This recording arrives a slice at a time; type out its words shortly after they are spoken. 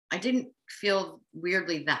I didn't feel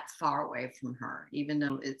weirdly that far away from her, even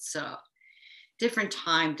though it's a different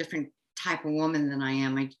time, different type of woman than I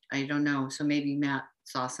am. I don't know. So maybe Matt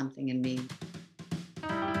saw something in me.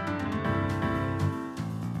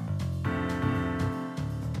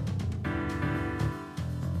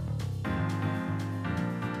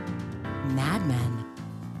 Mad Men,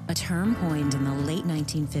 a term coined in the late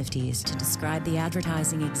 1950s to describe the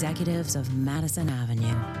advertising executives of Madison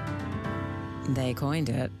Avenue. They coined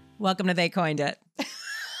it. Welcome to They Coined It.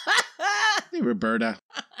 Hey, Roberta.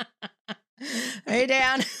 Hey,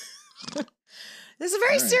 Dan. This is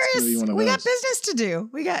very serious. We got business to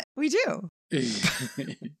do. We do.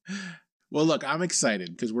 Well, look, I'm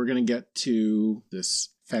excited because we're going to get to this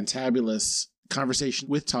fantabulous conversation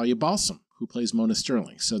with Talia Balsam, who plays Mona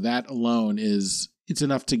Sterling. So that alone it's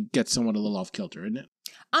enough to get someone a little off kilter, isn't it?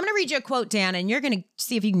 I'm going to read you a quote, Dan, and you're going to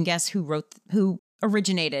see if you can guess who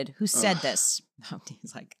said this. Oh,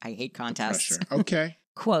 he's like, I hate contests. Okay.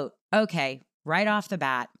 Quote, okay, right off the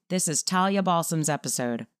bat, this is Talia Balsam's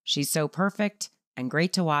episode. She's so perfect and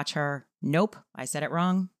great to watch her. Nope, I said it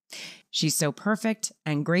wrong. She's so perfect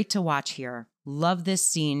and great to watch here. Love this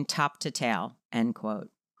scene top to tail, end quote.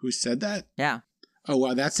 Who said that? Yeah. Oh,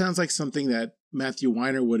 wow. That sounds like something that Matthew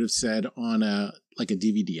Weiner would have said on a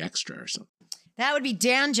DVD extra or something. That would be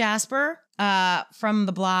Dan Jasper from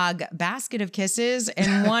the blog Basket of Kisses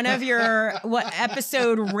in one of your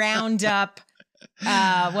episode roundup.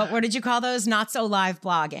 What did you call those? Not so live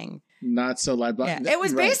blogging. Not so live blogging. Yeah, it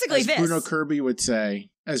was basically this. Bruno Kirby would say,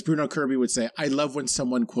 I love when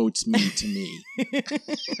someone quotes me to me.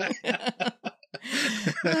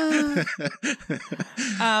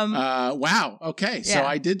 Wow. Okay. So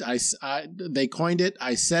I did. They coined it.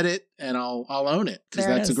 I said it, and I'll own it because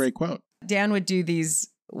that's a great quote. Dan would do these,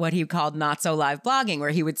 what he called not so live blogging,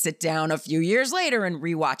 where he would sit down a few years later and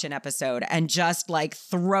rewatch an episode and just like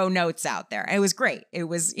throw notes out there. It was great. It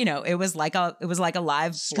was, it was like a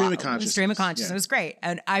live stream of consciousness. Yeah. It was great.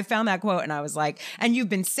 And I found that quote and I was like, and you've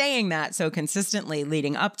been saying that so consistently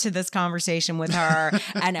leading up to this conversation with her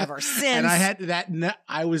and ever since. And I had that.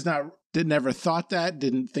 Never thought that.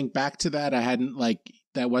 Didn't think back to that. I hadn't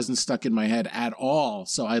that wasn't stuck in my head at all.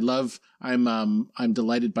 So I'm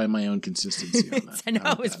delighted by my own consistency on that. I know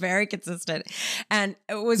it was very consistent. And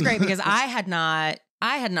it was great because I had not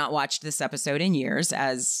watched this episode in years,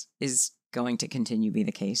 as is going to continue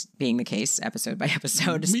being the case episode by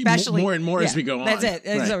episode, especially more and more as we go on. That's it.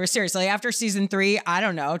 Right. So seriously, after season 3, I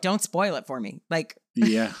don't know. Don't spoil it for me.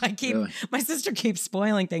 Yeah, my sister keeps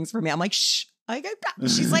spoiling things for me. I'm like, shh.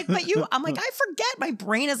 She's like, but you, I'm like, I forget. My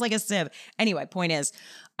brain is like a sieve. Anyway, point is,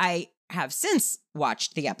 I have since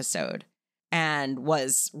watched the episode and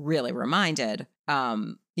was really reminded,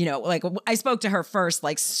 I spoke to her first,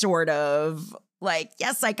 sort of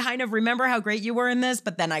yes, I kind of remember how great you were in this,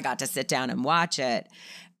 but then I got to sit down and watch it.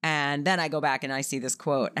 And then I go back and I see this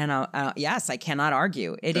quote and yes, I cannot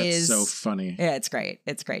argue. That's so funny. Yeah, it's great.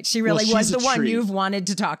 It's great. She really was the one you've wanted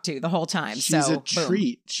to talk to the whole time. She's a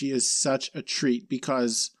treat. She is such a treat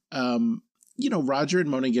because, Roger and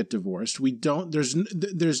Mona get divorced.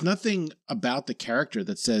 There's nothing about the character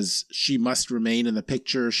that says she must remain in the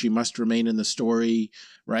picture. She must remain in the story,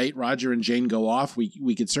 right? Roger and Jane go off.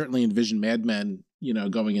 We could certainly envision Mad Men,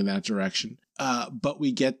 going in that direction. But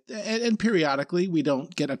we get, and periodically we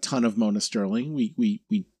don't get a ton of Mona Sterling.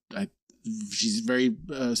 She's very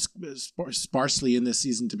sparsely in this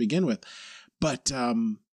season to begin with, but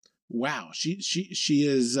wow, she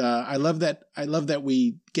is. I love that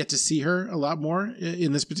we get to see her a lot more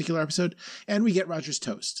in this particular episode, and we get Roger's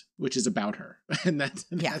toast, which is about her, and that's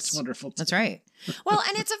wonderful too. That's right. Well,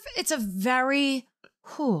 and it's a very,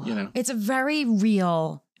 it's a very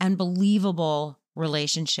real and believable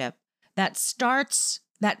relationship that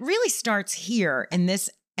really starts here in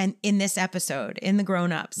this episode, in the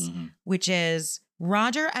grown-ups, which is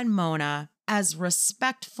Roger and Mona as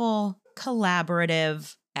respectful,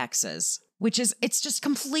 collaborative exes, it's just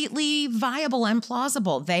completely viable and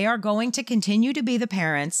plausible. They are going to continue to be the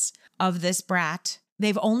parents of this brat.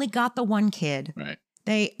 They've only got the one kid. Right.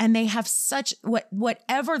 They have such,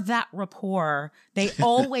 whatever that rapport they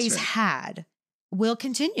always had will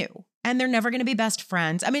continue. And they're never going to be best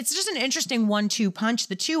friends. I mean, it's just an interesting 1-2 punch,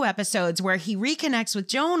 the 2 episodes where he reconnects with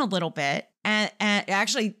Joan a little bit. And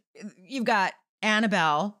actually, you've got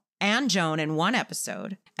Annabelle and Joan in one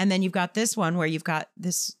episode. And then you've got this one where you've got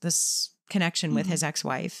this connection with his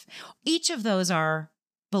ex-wife. Each of those are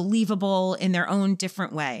believable in their own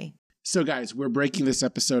different way. So, guys, we're breaking this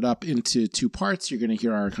episode up into 2 parts. You're going to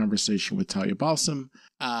hear our conversation with Talia Balsam.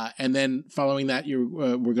 And then following that,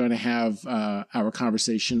 we're going to have our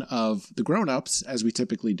conversation of the grown-ups, as we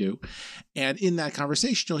typically do. And in that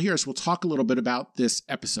conversation, you'll hear us. We'll talk a little bit about this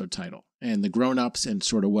episode title and the grown-ups and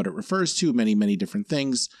sort of what it refers to, many, many different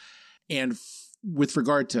things. And with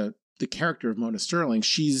regard to the character of Mona Sterling,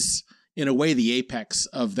 she's, in a way, the apex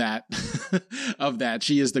of that. Of that.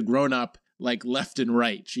 She is the grown-up, like left and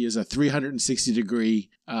right. She is a 360-degree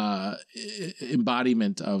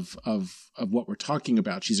embodiment of what we're talking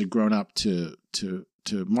about. She's a grown up to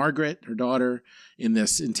Margaret, her daughter, in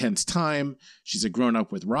this intense time. She's a grown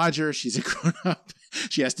up with Roger. She's a grown up.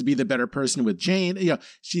 She has to be the better person with Jane. You know,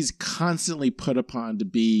 she's constantly put upon to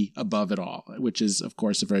be above it all, which is, of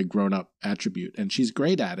course, a very grown up attribute, and she's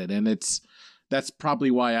great at it. And that's probably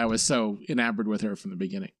why I was so enamored with her from the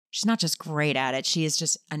beginning. She's not just great at it. She is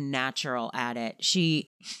just a natural at it. She's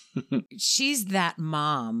that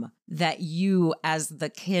mom that you, as the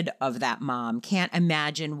kid of that mom, can't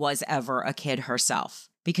imagine was ever a kid herself,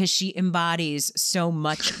 because she embodies so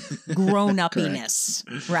much grown-uppiness,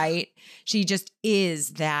 right? She just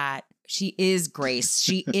is that. She is grace.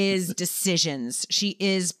 She is decisions. She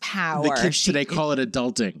is power. The kids today call it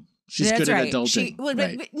adulting. She's That's good at right. adulting,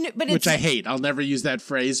 but which I hate. I'll never use that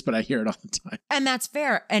phrase, but I hear it all the time. And that's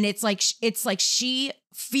fair. And it's like she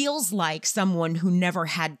feels like someone who never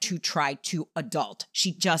had to try to adult.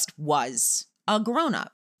 She just was a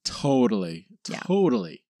grown-up. Totally.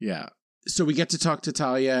 Yeah. So we get to talk to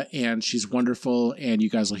Talia, and she's wonderful, and you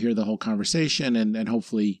guys will hear the whole conversation and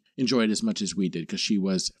hopefully enjoy it as much as we did, because she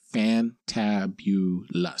was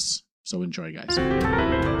fantabulous. So enjoy, guys.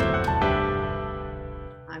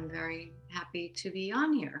 I'm very happy to be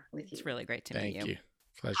on here with you. It's really great to meet you. Thank you.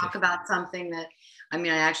 Pleasure. Talk about something that, I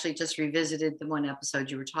actually just revisited the one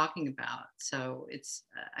episode you were talking about. So it's,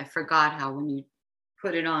 I forgot how when you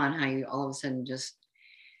put it on, how you all of a sudden just,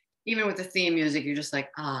 even with the theme music, you're just like,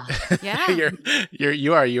 Yeah.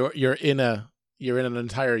 you're in an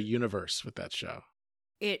entire universe with that show.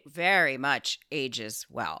 It very much ages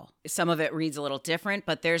well. Some of it reads a little different,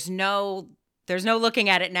 but there's no looking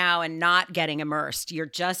at it now and not getting immersed. You're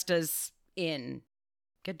just as in.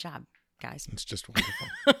 Good job, guys. It's just wonderful.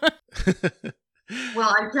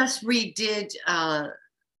 Well, I just redid,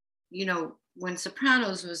 when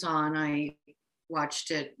Sopranos was on, I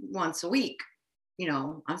watched it once a week,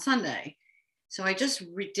 on Sunday. So I just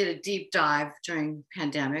did a deep dive during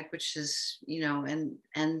pandemic, which is, and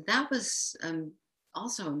that was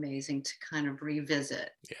also amazing to kind of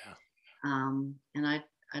revisit. Yeah. And I'd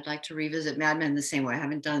like to revisit Mad Men the same way. I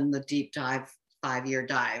haven't done the deep dive, 5-year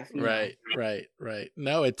dive. Right.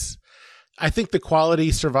 No, I think the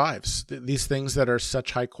quality survives. These things that are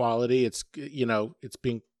such high quality, it's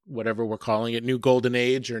being, whatever we're calling it, new golden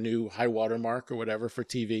age or new high watermark or whatever for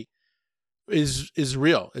TV is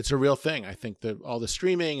real. It's a real thing. I think that all the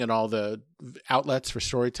streaming and all the outlets for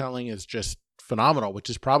storytelling is just phenomenal, which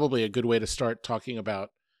is probably a good way to start talking about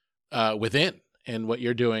Within and what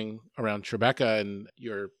you're doing around Tribeca and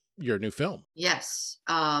your new film. Yes.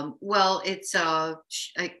 Well, it's I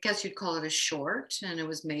guess you'd call it a short, and it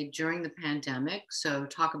was made during the pandemic. So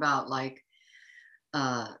talk about like,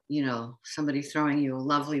 somebody throwing you a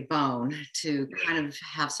lovely bone to kind of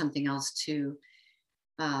have something else to,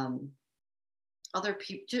 other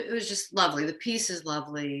people. It was just lovely. The piece is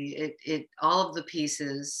lovely. It all of the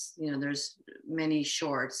pieces, there's many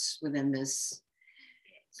shorts within this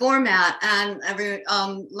format, and a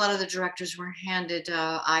lot of the directors were handed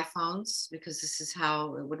iPhones, because this is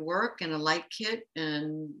how it would work, and a light kit.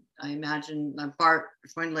 And I imagine Bart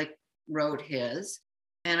Freundlich wrote his,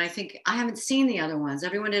 and I think I haven't seen the other ones.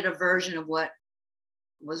 Everyone did a version of what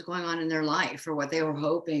was going on in their life or what they were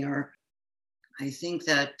hoping, or I think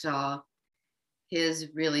that his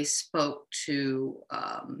really spoke to,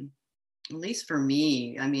 at least for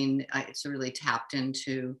me, it's really tapped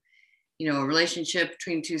into a relationship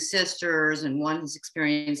between two sisters, and one who's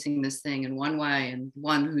experiencing this thing in one way and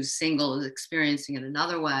one who's single is experiencing it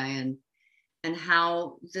another way, and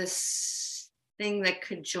how this thing that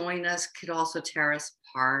could join us could also tear us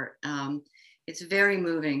apart. It's very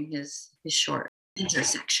moving, his short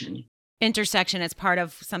Intersection. Intersection is part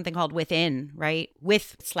of something called Within, right?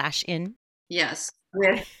 With/in. Yes,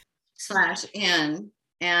 with/in.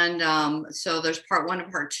 And so there's part 1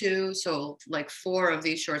 and part 2. So like 4 of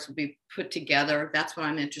these shorts will be put together. That's what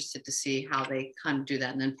I'm interested to see, how they kind of do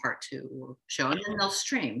that. And then part 2 will show, and then they'll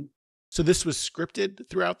stream. So this was scripted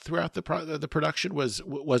throughout the production. Was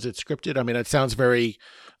it scripted? It sounds very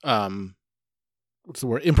what's the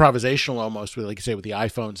word, improvisational almost, with, like you say, with the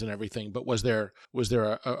iPhones and everything. But was there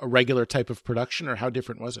a regular type of production, or how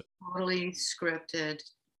different was it? Totally scripted,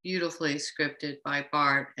 beautifully scripted by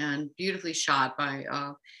Bart, and beautifully shot by.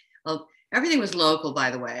 Everything was local, by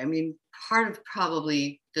the way. I mean, part of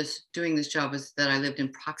probably doing this job was that I lived in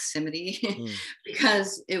proximity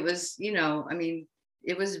because it was, I mean,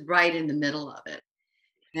 it was right in the middle of it.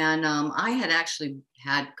 And I had actually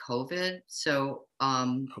had COVID. So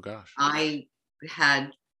Oh gosh. I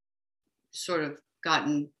had sort of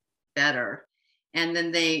gotten better. And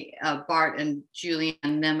then Bart and Julianne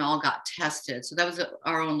and them all got tested. So that was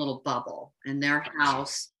our own little bubble in their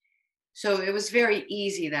house. So it was very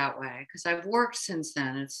easy that way because I've worked since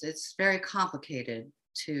then. It's very complicated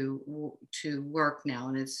to work now,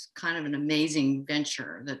 and it's kind of an amazing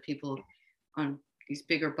venture that people on these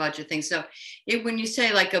bigger budget things. So when you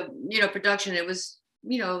say like a production, it was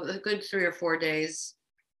a good 3 or 4 days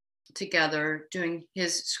together doing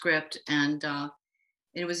his script, and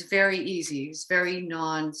it was very easy. It was very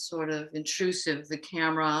non sort of intrusive. The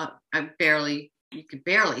camera, you could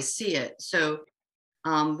barely see it. So.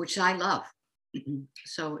 Which I love.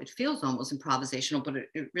 So it feels almost improvisational, but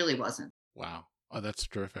it really wasn't. Wow. Oh, that's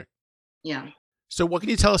terrific. Yeah. So what can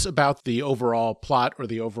you tell us about the overall plot or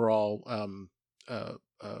the overall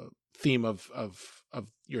theme of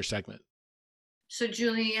your segment? So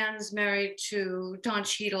Julianne's married to Don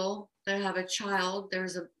Cheadle. They have a child.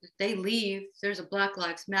 They leave. There's a Black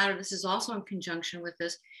Lives Matter. This is also in conjunction with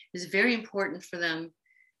this. It's very important for them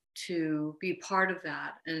to be part of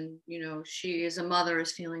that. And, she as a mother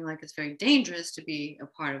is feeling like it's very dangerous to be a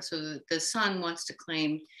part of. So the son wants to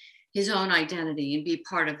claim his own identity and be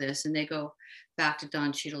part of this. And they go back to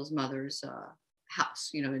Don Cheadle's mother's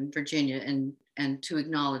house, in Virginia, and to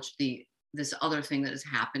acknowledge this other thing that is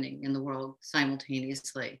happening in the world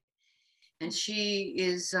simultaneously. And she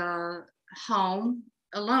is home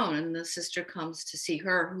alone, and the sister comes to see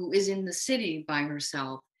her, who is in the city by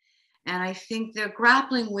herself. And I think they're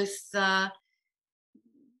grappling with, I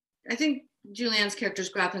think Julianne's character is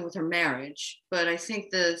grappling with her marriage, but I think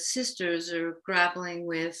the sisters are grappling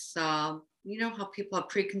with, how people have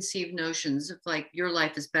preconceived notions of like, your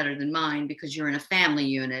life is better than mine because you're in a family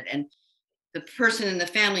unit. And the person in the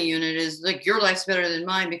family unit is like, your life's better than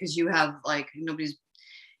mine because you have like, nobody's,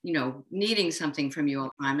 needing something from you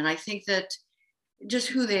all the time. And I think that just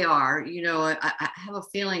who they are, I have a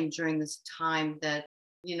feeling during this time that,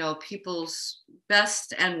 people's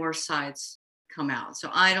best and worst sides come out.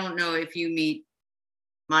 So I don't know if you meet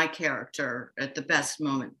my character at the best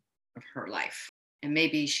moment of her life. And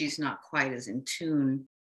maybe she's not quite as in tune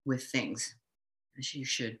with things as she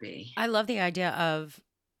should be. I love the idea of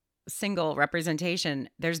single representation.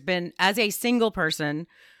 There's been, as a single person,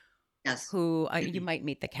 yes, who you might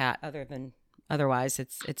meet the cat otherwise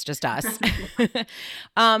it's just us.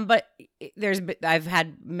 But I've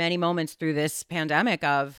had many moments through this pandemic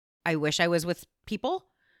of, I wish I was with people.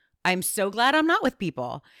 I'm so glad I'm not with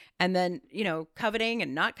people. And then, coveting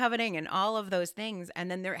and not coveting and all of those things. And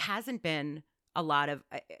then there hasn't been a lot of,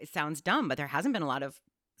 it sounds dumb, but there hasn't been a lot of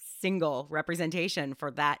single representation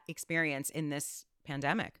for that experience in this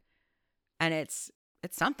pandemic. And it's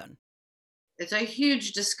something. It's a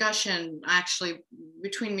huge discussion, actually,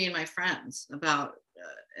 between me and my friends about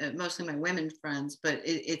mostly my women friends. But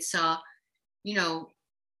it's I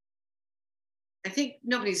think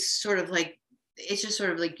nobody's sort of like, it's just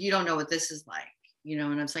sort of like, you don't know what this is like,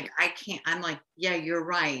 and it's like, I'm like, yeah, you're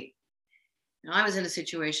right. I was in a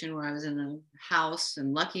situation where I was in a house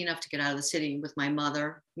and lucky enough to get out of the city with my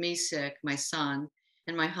mother, me sick, my son,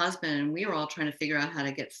 and my husband. And we were all trying to figure out how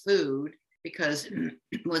to get food. Because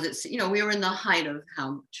we were in the height of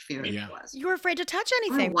how much fear it was. You were afraid to touch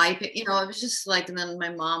anything. Wipe it, it was just like, and then my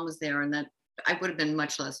mom was there, and that I would have been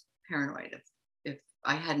much less paranoid if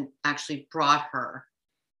I hadn't actually brought her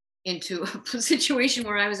into a situation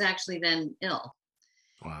where I was actually then ill.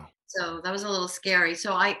 Wow. So that was a little scary.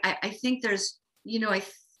 So I think there's, I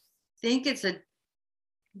think it's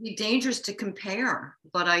be dangerous to compare,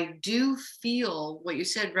 but I do feel what you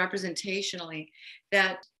said representationally,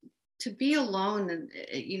 that to be alone, and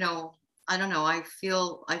I don't know, I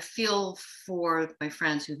feel for my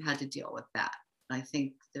friends who've had to deal with that. I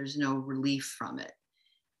think there's no relief from it.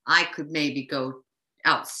 I could maybe go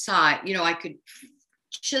outside, I could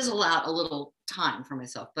chisel out a little time for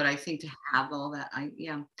myself, but I think to have all that,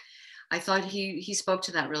 I thought he spoke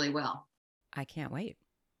to that really well. I can't wait.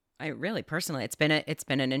 I really, personally, it's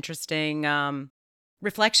been an interesting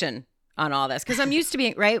reflection on all this, because I'm used to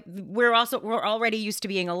being, right? We're already used to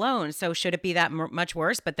being alone. So should it be that much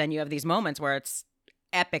worse? But then you have these moments where it's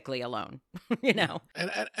epically alone, you know. And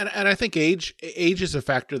I think age is a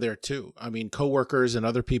factor there too. I mean, coworkers and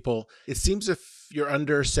other people, it seems if you're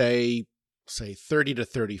under, say 30 to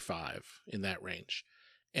 35 in that range,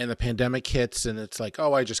 and the pandemic hits and it's like,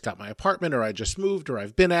 oh, I just got my apartment, or I just moved, or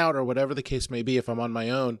I've been out, or whatever the case may be, if I'm on my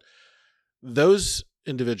own, those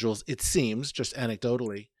individuals, it seems, just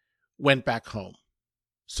anecdotally, went back home.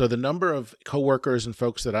 So the number of coworkers and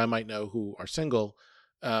folks that I might know who are single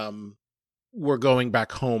were going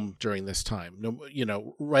back home during this time, you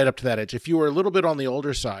know, right up to that age. If you were a little bit on the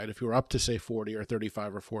older side, if you were up to say 40 or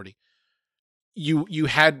 35 or 40, you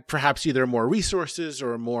had perhaps either more resources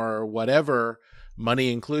or more whatever,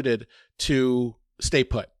 money included, to stay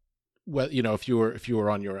put. Well, you know, if you were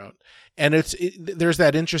on your own. And there's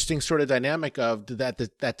that interesting sort of dynamic of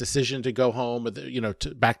that decision to go home, you know,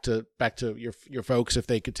 back to your folks if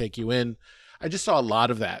they could take you in. I just saw a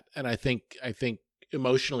lot of that, and I think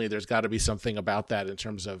emotionally there's got to be something about that in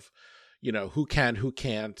terms of, you know, who can, who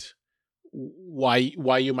can't, why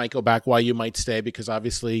you might go back, why you might stay, because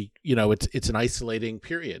obviously, you know, it's an isolating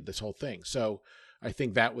period, this whole thing. So I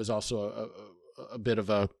think that was also a bit of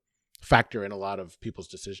a factor in a lot of people's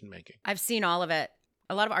decision making. I've seen all of it.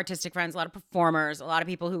 A lot of artistic friends, a lot of performers, a lot of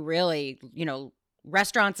people who really, you know,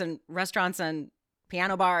 restaurants and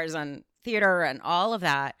piano bars and theater and all of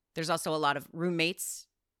that. There's also a lot of roommates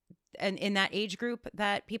and in that age group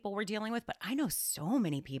that people were dealing with. But I know so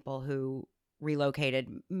many people who relocated,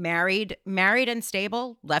 married and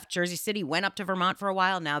stable, left Jersey City, went up to Vermont for a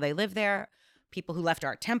while. Now they live there. People who left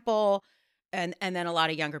Art Temple. And then a lot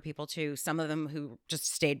of younger people too. Some of them who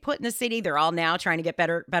just stayed put in the city. They're all now trying to get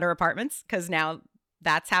better apartments because now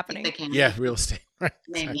that's happening. Yeah, real estate. Right.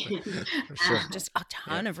 Maybe. Exactly. For sure. Just a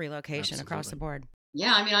ton of relocation across the board.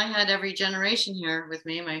 Yeah, I mean, I had every generation here with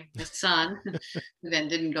me. My son, who then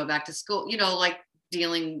didn't go back to school, you know, like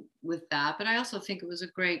dealing with that. But I also think it was a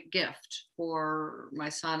great gift for my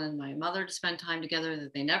son and my mother to spend time together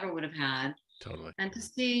that they never would have had. Totally. And to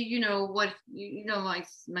see, you know, what, you know,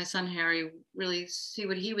 my son Harry, really see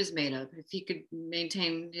what he was made of. If he could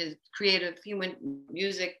maintain his creative, he went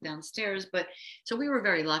music downstairs. But so we were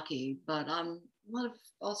very lucky. But a lot of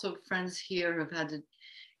also friends here have had to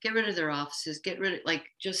get rid of their offices, get rid of, like,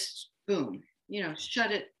 just boom, you know,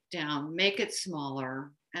 shut it down, make it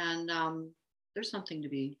smaller. And there's something to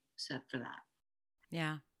be said for that.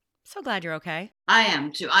 Yeah. So glad you're okay. I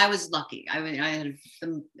am too. I was lucky. I mean, I had,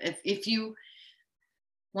 if you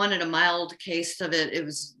wanted a mild case of it, it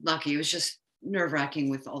was lucky. It was just nerve-wracking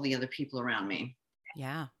with all the other people around me.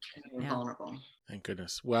 Yeah. Vulnerable. Thank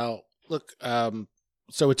goodness. Well, look,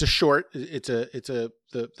 so it's a short,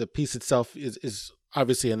 the piece itself is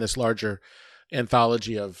obviously in this larger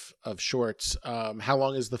anthology of shorts. How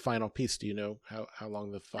long is the final piece? Do you know how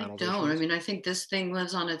long the final? I don't. I mean, I think this thing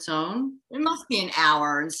lives on its own. It must be an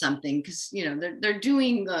hour and something, because, you know, they're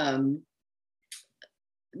doing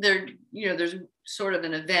you know, there's sort of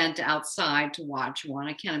an event outside to watch one.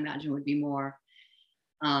 I can't imagine it would be more.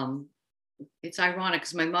 It's ironic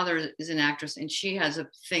because my mother is an actress and she has a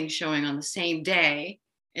thing showing on the same day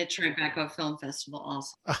at Tribeca Film Festival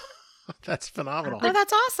also. That's phenomenal. Oh,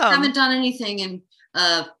 that's awesome. I haven't done anything in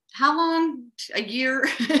how long? A year?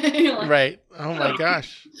 You know, like, right. Oh my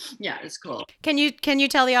gosh. Yeah, it's cool. Can you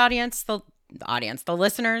tell the audience, the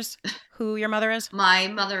listeners, who your mother is? My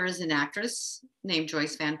mother is an actress named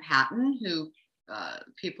Joyce Van Patten, who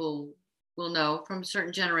people will know from a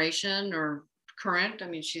certain generation or current. I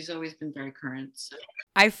mean, she's always been very current. So.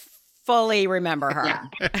 I fully remember her. Yeah.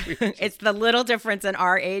 It's the little difference in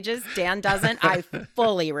our ages. Dan doesn't. I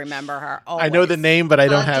fully remember her. Always. I know the name, but I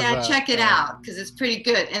don't have. Dad, check it out because it's pretty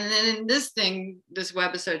good. And then in this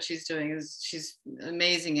webisode she's doing she's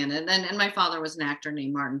amazing in it. And my father was an actor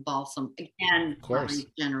named Martin Balsam. Again, of course,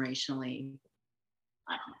 generationally.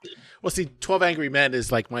 Well, see, 12 Angry Men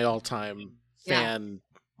is like my all-time fan.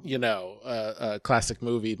 You know, classic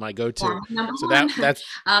movie, my go-to. So that's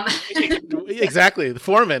exactly the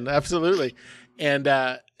Foreman, absolutely. And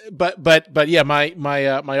but yeah, my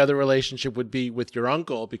other relationship would be with your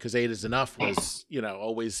uncle, because 8 is Enough was, you know,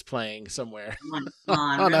 always playing somewhere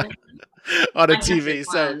on a TV.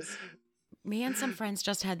 So me and some friends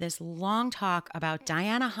just had this long talk about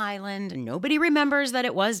Diana Hyland. Nobody remembers that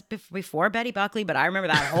it was before Betty Buckley, but I remember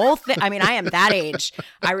that whole thing. I mean, I am that age.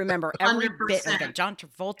 I remember every 100%. Bit of it. John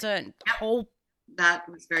Travolta and whole. That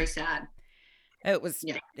was very sad. It was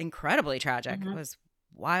incredibly tragic. Mm-hmm. It was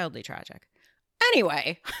wildly tragic.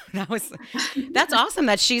 Anyway, that's awesome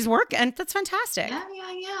that she's working, and that's fantastic. Yeah.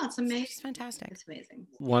 It's amazing. It's fantastic. It's amazing.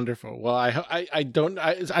 Wonderful. Well,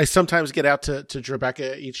 I sometimes get out to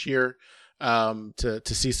Tribeca each year. To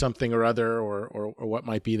see something or other or what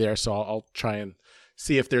might be there. So I'll try and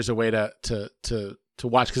see if there's a way to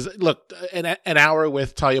watch. Because look, an hour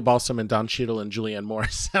with Talia Balsam and Don Cheadle and Julianne Moore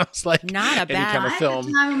sounds like not a any bad kind of film.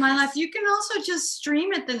 The time of my life. You can also just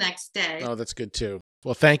stream it the next day. Oh, that's good too.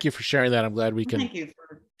 Well, thank you for sharing that. I'm glad we can. Thank you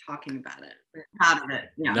for talking about it. We're proud of it.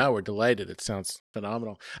 Yeah. No, we're delighted. It sounds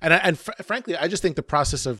phenomenal. And frankly, I just think the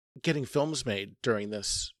process of getting films made during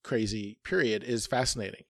this crazy period is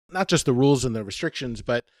fascinating. Not just the rules and the restrictions,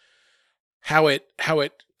 but how it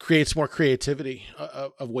creates more creativity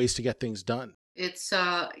of ways to get things done. It's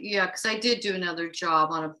because I did do another job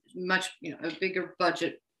on a much a bigger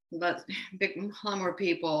budget, but a lot more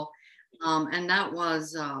people, and that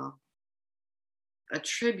was a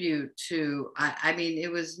tribute to. I mean,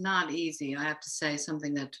 it was not easy. I have to say,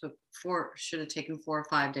 something that should have taken 4 or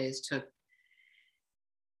 5 days took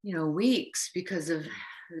weeks because of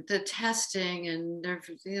the testing and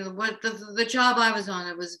what the job I was on.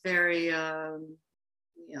 It was very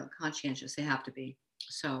conscientious. They have to be.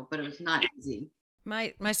 So, but it was not easy.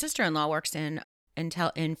 My sister-in-law works in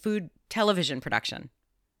food television production.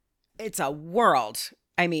 It's a world.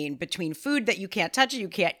 I mean, between food that you can't touch, you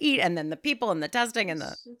can't eat, and then the people and the testing and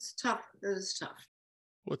it's tough. It is tough.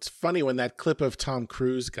 What's funny, when that clip of Tom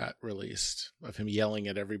Cruise got released of him yelling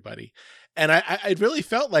at everybody, and I really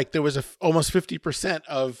felt like there was almost 50%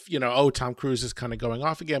 of Tom Cruise is kind of going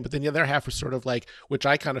off again, but then the other half was sort of like, which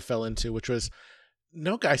I kind of fell into, which was,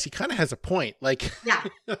 no, guys, he kind of has a point. Like, yeah,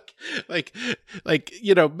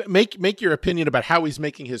 make your opinion about how he's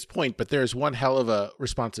making his point, but there's one hell of a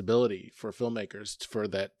responsibility for filmmakers, for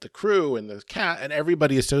the crew and the cast and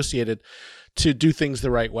everybody associated, to do things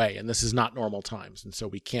the right way. And this is not normal times, and so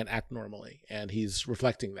we can't act normally. And he's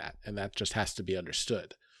reflecting that, and that just has to be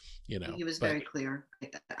understood. He was very clear.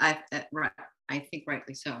 I think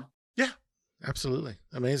rightly so. Yeah, absolutely,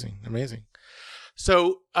 amazing.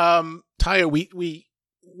 So, Taya, we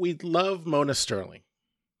love Mona Sterling.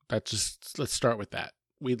 Let's start with that.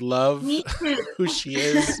 We love who she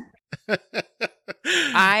is.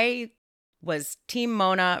 I was Team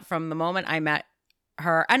Mona from the moment I met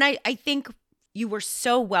her. And I think you were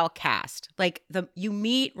so well cast. Like you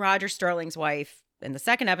meet Roger Sterling's wife in the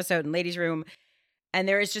second episode in Ladies' Room, and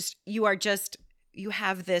there is just, you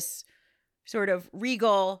have this sort of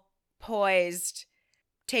regal, poised,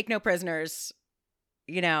 take no prisoners.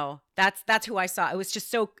 That's who I saw. It was just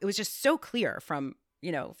so clear from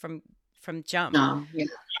jump. Oh, yeah,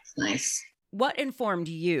 that's nice. What informed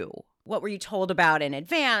you? What were you told about in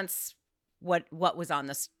advance? What was on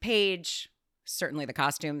this page? Certainly the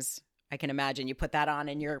costumes. I can imagine you put that on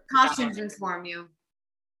in your costumes inform you.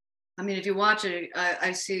 I mean, if you watch it,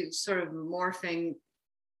 I see sort of morphing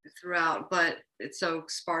throughout, but it's so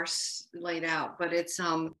sparse laid out. But it's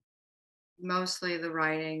mostly the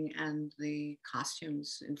writing and the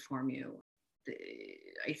costumes inform you.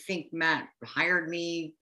 I think Matt hired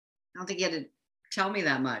me. I don't think he had to tell me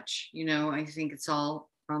that much. I think it's all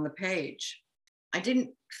on the page. I didn't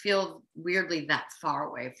feel weirdly that far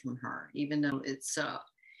away from her, even though it's a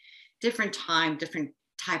different time, different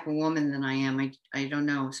type of woman than I am. I don't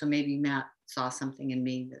know. So maybe Matt saw something in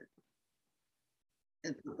me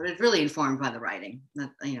but it's really informed by the writing.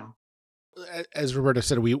 As Roberta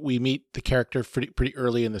said, we meet the character pretty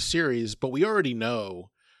early in the series, but we already know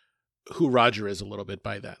who Roger is a little bit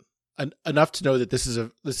by then. Enough to know that this is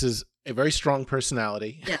a very strong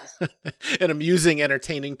personality. Yes. An amusing,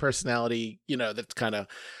 entertaining personality, that's kind of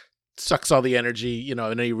sucks all the energy, in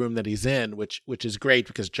any room that he's in, which is great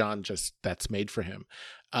because John that's made for him.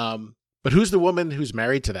 But who's the woman who's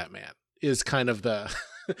married to that man is kind of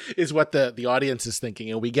is what the audience is thinking.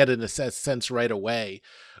 And we get in a sense right away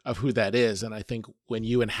of who that is. And I think when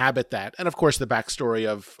you inhabit that, and of course the backstory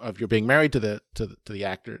of you're being married to the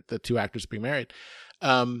actor, the two actors being married.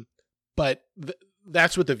 But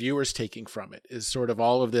that's what the viewer's taking from it, is sort of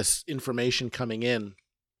all of this information coming in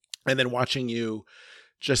and then watching you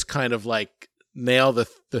just kind of like nail the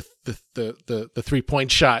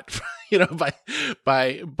 3-point shot,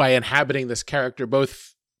 by inhabiting this character,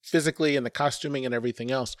 both physically and the costuming and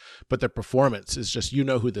everything else. But the performance is just,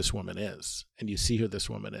 who this woman is, and you see who this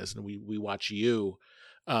woman is. And we watch you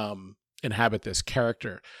inhabit this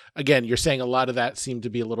character. Again, you're saying a lot of that seemed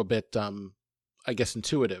to be a little bit, I guess,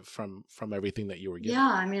 intuitive from everything that you were given.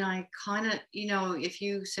 Yeah, I mean, I kind of, if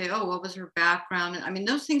you say, oh, what was her background? I mean,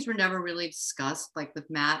 those things were never really discussed, like with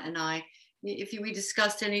Matt and I. If we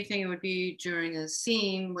discussed anything, it would be during a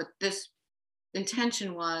scene, what this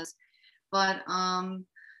intention was. But, I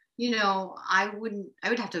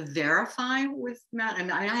would have to verify with Matt. I mean,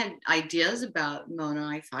 I had ideas about Mona.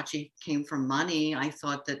 I thought she came from money. I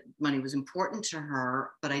thought that money was important to her,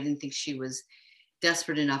 but I didn't think she was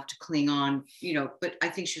desperate enough to cling on, but I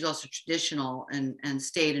think she's also traditional and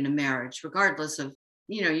stayed in a marriage, regardless of,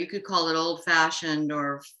 you could call it old fashioned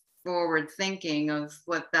or forward thinking of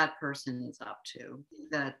what that person is up to,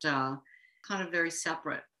 that kind of very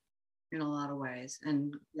separate in a lot of ways,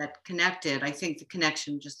 and that connected. I think the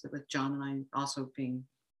connection just with John and I also being,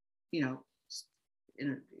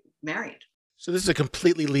 married. So this is a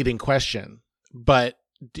completely leading question, but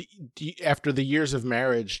after the years of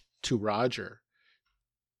marriage to Roger,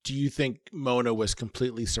 do you think Mona was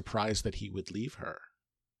completely surprised that he would leave her?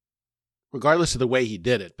 Regardless of the way he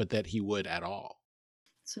did it, but that he would at all?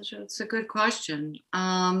 It's a good question.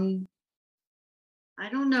 I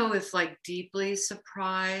don't know if deeply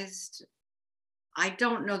surprised. I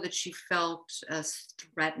don't know that she felt as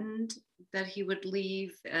threatened that he would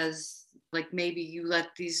leave as maybe you let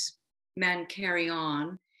these men carry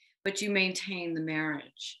on, but you maintain the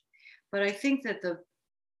marriage. But I think that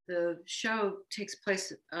the show takes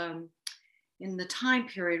place in the time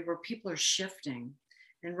period where people are shifting,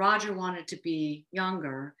 and Roger wanted to be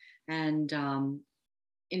younger and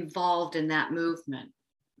involved in that movement.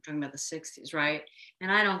 We're talking about the 60s, right?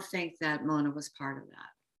 And I don't think that Mona was part of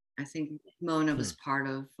that. I think Mona was part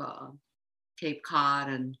of Cape Cod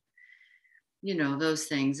and those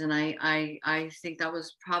things, and I think that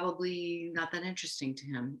was probably not that interesting to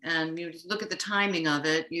him. And you look at the timing of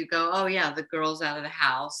it, you go, oh yeah, the girl's out of the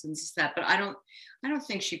house and that. But I don't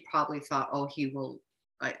think she probably thought, oh, he will.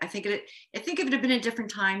 I think if it had been a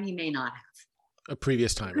different time, he may not have. A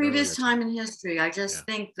previous time In history. I just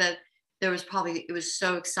think that there was it was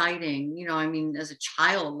so exciting. I mean, as a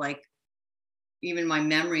child, even my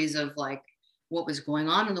memories of what was going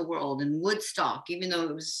on in the world and Woodstock, even though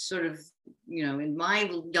it was sort of, in my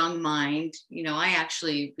young mind, I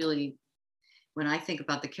actually really, when I think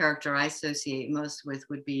about the character I associate most with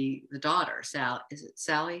would be the daughter, Is it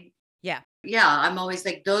Sally? Yeah. Yeah. I'm always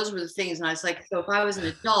those were the things. And I was so if I was an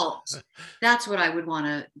adult, that's what I would want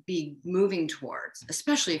to be moving towards,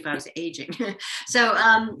 especially if I was aging. So,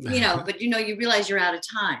 but you realize you're out of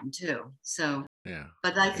time too. So, yeah.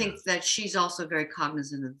 But I think that she's also very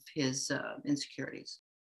cognizant of his insecurities.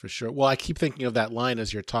 For sure. Well, I keep thinking of that line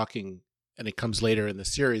as you're talking, and it comes later in the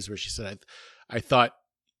series where she said, I thought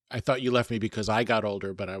you left me because I got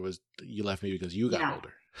older, but you left me because you got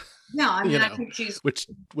older. No, I mean, I think she's... Which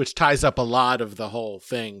ties up a lot of the whole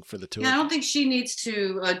thing for the two of them. I don't think she needs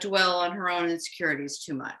to dwell on her own insecurities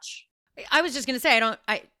too much. I was just going to say,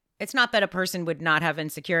 it's not that a person would not have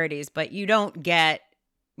insecurities, but you don't get...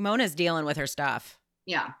 Mona's dealing with her stuff.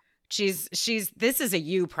 Yeah. This is a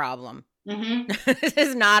you problem. Mm-hmm. This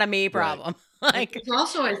is not a me problem. Right. It's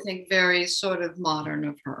also, I think, very sort of modern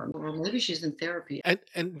of her. Or maybe she's in therapy.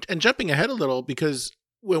 And jumping ahead a little, because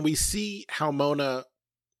when we see how Mona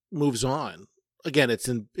moves on, again, it's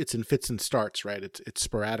in fits and starts, right? It's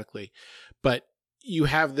sporadically, but you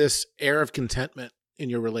have this air of contentment in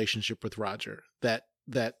your relationship with Roger that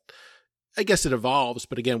I guess it evolves,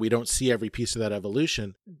 but again, we don't see every piece of that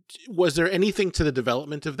evolution. Was there anything to the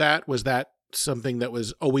development of that? Was that something that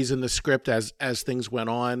was always in the script as things went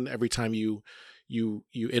on? Every time you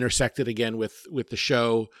intersected again with the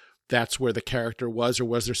show, that's where the character was, or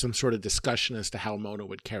was there some sort of discussion as to how Mona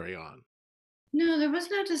would carry on? No, there was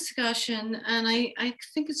no discussion. And I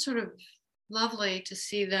think it's sort of lovely to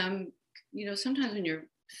see them, sometimes when you're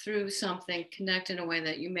through something, connect in a way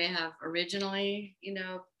that you may have originally,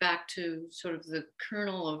 back to sort of the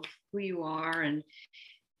kernel of who you are. And,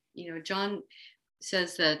 John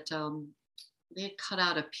says that they had cut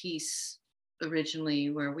out a piece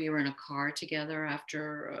originally where we were in a car together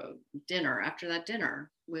after that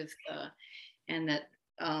dinner with, and that,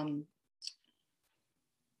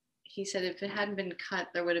 he said if it hadn't been cut,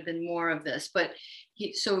 there would have been more of this. But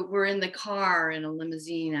so we're in the car in a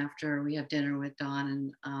limousine after we have dinner with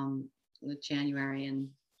Don and with January, and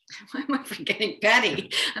why am I forgetting Betty?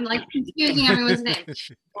 I'm confusing everyone's name.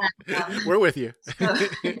 And, we're with you. So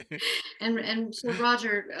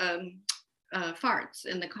Roger farts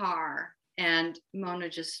in the car, and Mona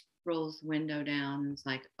just rolls the window down and is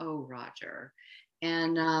like, "Oh, Roger."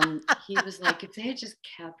 And he was like, if they had just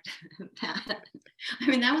kept that, I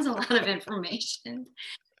mean, that was a lot of information.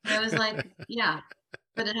 And I was like, yeah,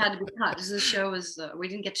 but it had to be cut because the show was, we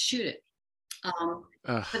didn't get to shoot it.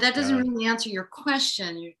 But that doesn't really answer your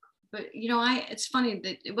question. But, it's funny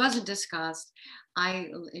that it wasn't discussed.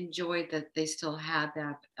 I enjoyed that they still had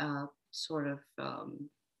that sort of,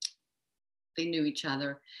 they knew each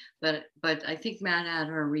other. But I think Matt had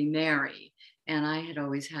her remarry. And I had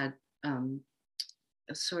always had,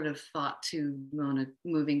 sort of thought to Mona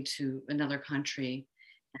moving to another country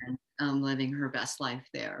and living her best life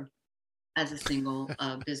there. as a single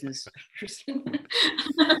business person.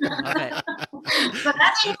 Love it. But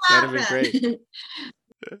that didn't That'd be happen.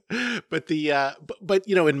 great. But but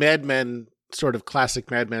in Mad Men, sort of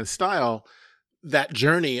classic Mad Men style, that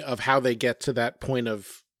journey of how they get to that point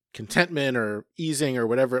of contentment or easing or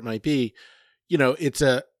whatever it might be,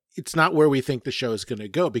 it's not where we think the show is going to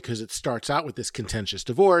go, because it starts out with this contentious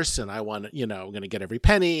divorce and I'm going to get every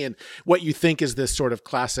penny, and what you think is this sort of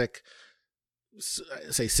classic,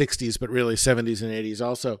 say 60s, but really 70s and 80s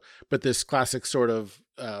also, but this classic sort of,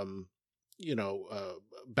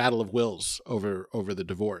 battle of wills over the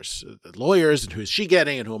divorce, the lawyers, and who is she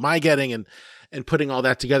getting and who am I getting, and putting all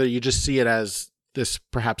that together, you just see it as this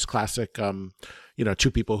perhaps classic,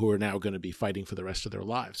 two people who are now going to be fighting for the rest of their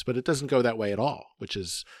lives. But it doesn't go that way at all, which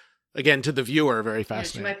is, again, to the viewer, very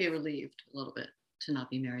fascinating. Yeah, she might be relieved a little bit to not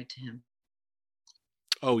be married to him.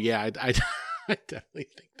 Oh, yeah. I definitely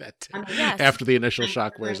think that too. Yes. After the initial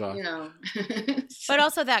shock wears off. But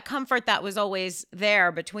also that comfort that was always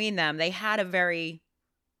there between them. They had a very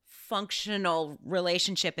functional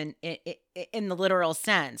relationship in the literal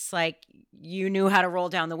sense. Like, you knew how to roll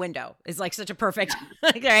down the window is like such a perfect,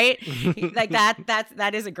 right? Like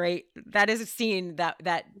that is a scene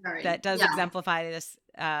that does exemplify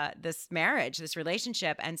this marriage, this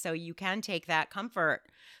relationship. And so you can take that comfort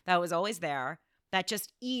that was always there, that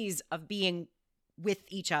just ease of being with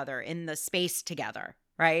each other in the space together,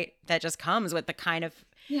 right? That just comes with the kind of,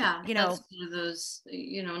 that's one of those,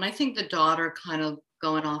 and I think the daughter kind of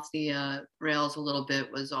going off the rails a little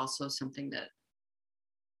bit was also something that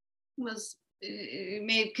was, it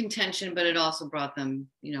made contention, but it also brought them,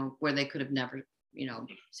 where they could have never,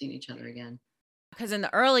 seen each other again. Because in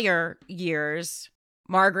the earlier years,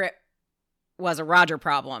 Margaret was a Roger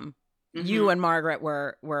problem. Mm-hmm. You and Margaret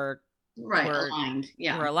were aligned.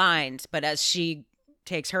 Yeah, were aligned. But as she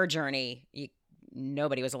takes her journey,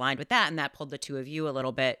 nobody was aligned with that, and that pulled the two of you a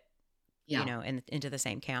little bit, into the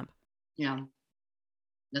same camp. Yeah,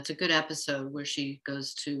 that's a good episode where she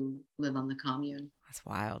goes to live on the commune. That's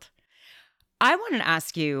wild. I want to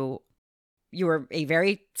ask you. You were a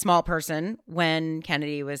very small person when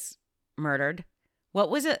Kennedy was murdered. What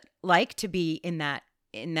was it like to be in that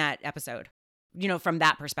episode? From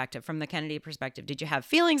that perspective, from the Kennedy perspective, did you have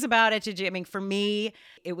feelings about it? For me,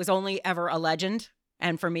 it was only ever a legend.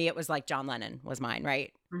 And for me, it was like John Lennon was mine.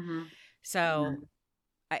 Right. Mm-hmm. So,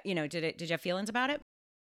 did you have feelings about it?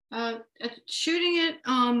 Shooting it,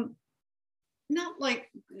 not like,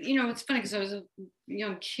 it's funny because I was a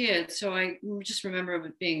young kid, so I just remember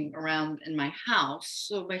it being around in my house.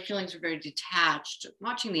 So my feelings were very detached.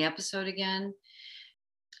 Watching the episode again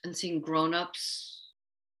and seeing grown-ups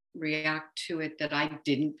react to it that I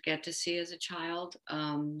didn't get to see as a child,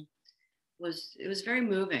 was very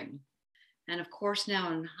moving. And of course,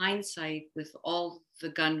 now in hindsight, with all the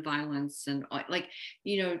gun violence and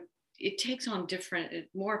it takes on it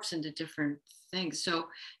morphs into different things. So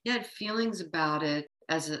you had feelings about it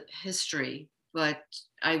as a history, but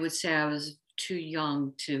I would say I was too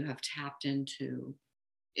young to have tapped into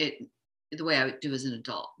it the way I would do as an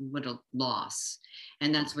adult. What a loss.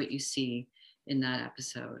 And that's what you see in that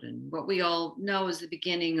episode. And what we all know is the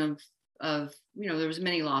beginning of there was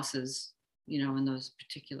many losses, in those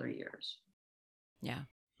particular years. Yeah.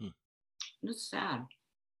 It's sad.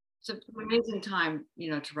 It's an amazing time,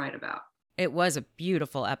 to write about. It was a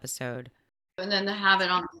beautiful episode. And then to have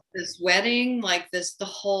it on this wedding, like this, the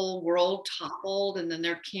whole world toppled, and then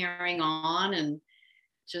they're carrying on, and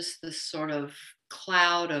just this sort of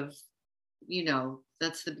cloud of,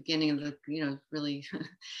 that's the beginning of the, really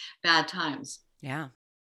bad times. Yeah.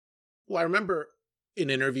 Well, I remember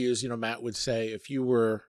in interviews, Matt would say,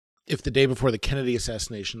 if the day before the Kennedy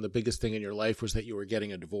assassination, the biggest thing in your life was that you were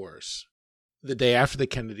getting a divorce, the day after the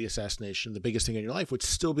Kennedy assassination, the biggest thing in your life would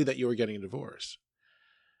still be that you were getting a divorce,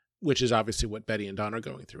 which is obviously what Betty and Don are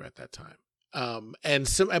going through at that time.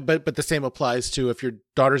 But the same applies to if your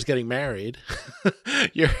daughter's getting married,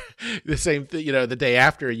 you're the same thing, the day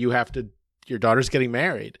after your daughter's getting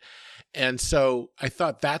married. And so I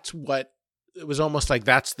thought it was almost like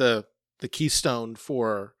that's the keystone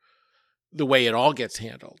for the way it all gets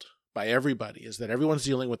handled by everybody, is that everyone's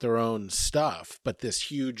dealing with their own stuff, but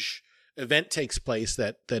this huge event takes place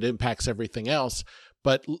that impacts everything else.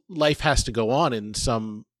 But life has to go on in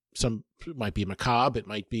some it might be macabre, it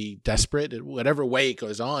might be desperate, whatever way it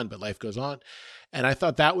goes on, but life goes on. And I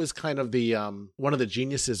thought that was kind of the one of the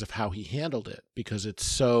geniuses of how he handled it, because it's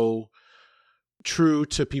so true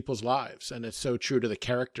to people's lives and it's so true to the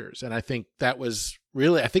characters. And I think that was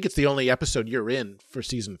really, I think it's the only episode you're in for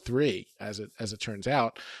season 3, as it turns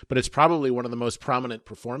out, but it's probably one of the most prominent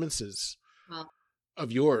performances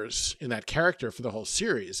of yours in that character for the whole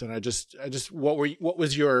series. And I just, what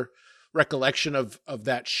was your recollection of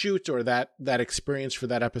that shoot or that experience for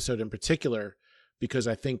that episode in particular? Because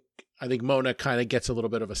I think Mona kind of gets a little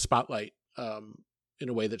bit of a spotlight in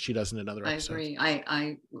a way that she doesn't in other episodes. I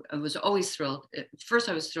agree. I was always thrilled. At first,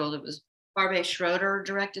 I was thrilled. It was Barbet Schroeder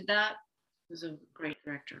directed that. He was a great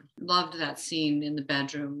director. Loved that scene in the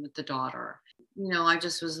bedroom with the daughter. I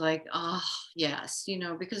just was like, oh yes,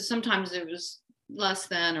 because sometimes it was less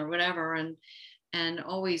than or whatever, and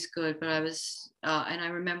always good. But I was, and I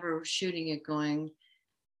remember shooting it going,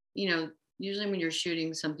 usually when you're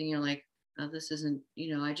shooting something, you're like, oh, this isn't,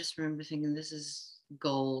 I just remember thinking this is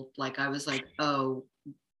gold. Like I was like, oh,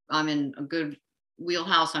 I'm in a good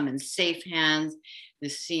wheelhouse. I'm in safe hands.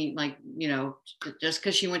 This scene, like, just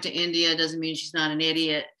because she went to India doesn't mean she's not an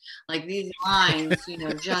idiot. Like these lines,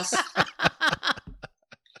 just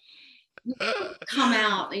come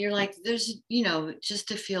out and you're like, there's, just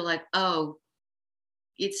to feel like, oh,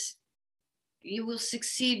 you will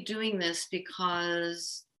succeed doing this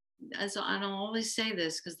because, as I'll always say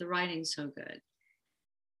this, because the writing's so good.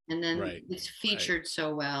 And then it's featured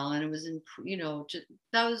so well, and it was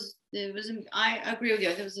I agree with you.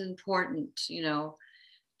 I think it was important,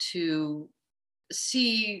 to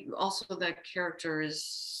see also that character is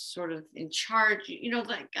sort of in charge,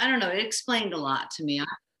 like, I don't know, it explained a lot to me.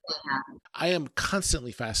 I am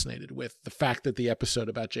constantly fascinated with the fact that the episode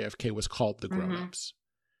about JFK was called The Grown-Ups.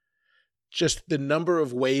 Just the number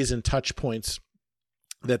of ways and touch points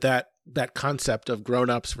that concept of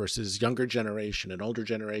grown-ups versus younger generation and older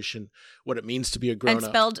generation, what it means to be a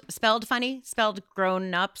grown-up. And spelled funny, spelled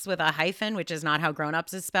grown-ups with a hyphen, which is not how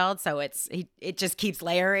grown-ups is spelled. So it just keeps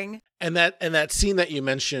layering. And that scene that you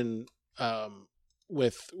mentioned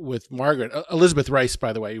with Margaret, Elizabeth Rice,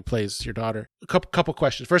 by the way, who plays your daughter. A couple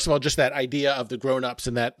questions. First of all, just that idea of the grown-ups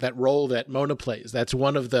and that role that Mona plays. That's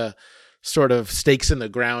one of the sort of stakes in the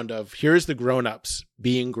ground of here's the grown-ups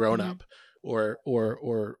being grown up. Or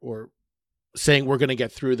saying we're going to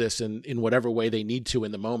get through this in whatever way they need to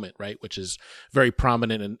in the moment, right? Which is very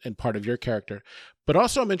prominent and part of your character. But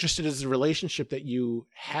also I'm interested in the relationship that you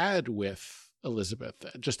had with Elizabeth,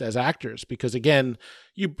 just as actors, because again,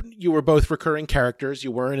 you were both recurring characters.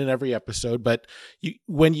 You weren't in every episode, but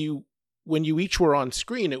when you each were on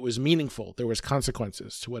screen, it was meaningful. There was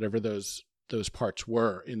consequences to whatever those parts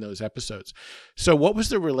were in those episodes. So what was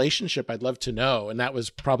the relationship? I'd love to know. And that was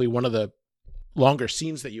probably one of the longer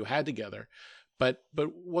scenes that you had together, but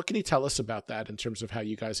what can you tell us about that in terms of how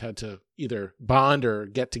you guys had to either bond or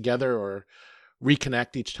get together or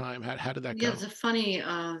reconnect each time? How did that go? Yeah, it's a funny,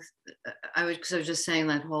 because I was just saying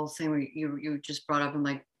that whole thing where you just brought up and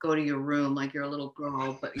like, go to your room, like you're a little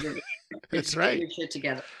girl, but you're that's right. Get your shit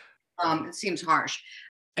together. It seems harsh.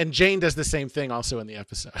 And Jane does the same thing also in the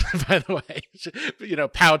episode, by the way. She,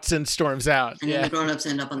 pouts and storms out. And then the grown-ups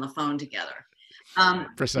end up on the phone together.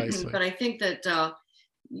 Precisely. But I think that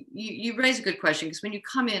you raise a good question, because when you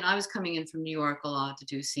come in, I was coming in from New York a lot to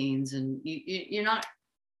do scenes, and you're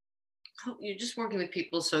just working with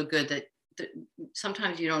people so good that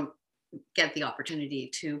sometimes you don't get the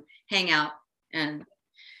opportunity to hang out and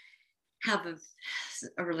have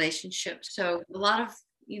a relationship. So a lot of,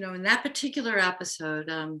 in that particular episode,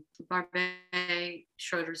 Barbet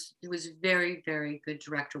Schroeder was very, very good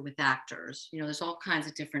director with actors. There's all kinds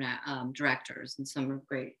of different directors, and some are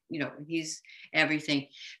great. He's everything.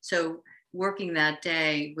 So working that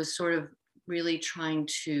day was sort of really trying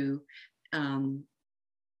to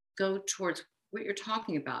go towards what you're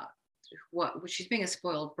talking about. She's being a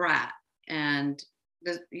spoiled brat, and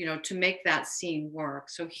to make that scene work.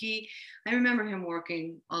 So I remember him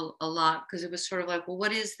working a lot, because it was sort of like, well,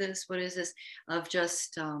 what is this? What is this? Of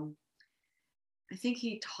just, I think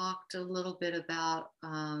he talked a little bit about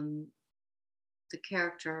the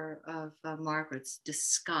character of Margaret's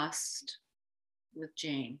disgust with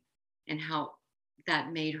Jane, and how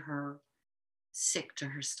that made her sick to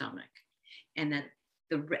her stomach, and that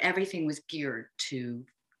everything was geared to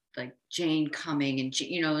like Jane coming, and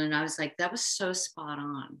and I was like, that was so spot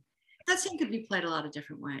on. That scene could be played a lot of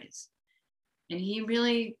different ways. And he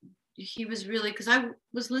was really, because I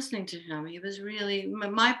was listening to him, he was really,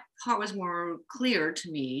 my part was more clear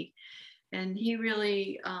to me, and he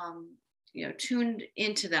really tuned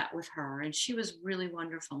into that with her, and she was really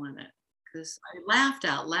wonderful in it, because I laughed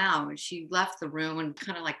out loud when she left the room, and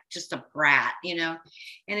kind of like just a brat, and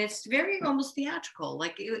it's very almost theatrical.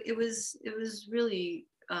 Like it was really,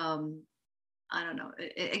 I don't know.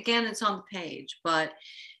 Again, it's on the page, but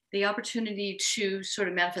the opportunity to sort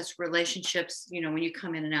of manifest relationships, when you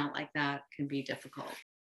come in and out like that, can be difficult.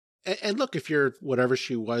 And look, if you're whatever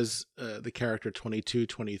she was, the character 22,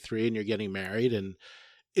 23, and you're getting married and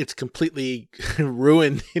it's completely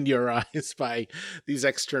ruined in your eyes by these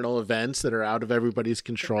external events that are out of everybody's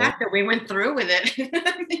control. The fact that we went through with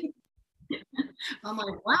it. I'm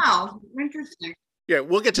like, wow, interesting. Yeah,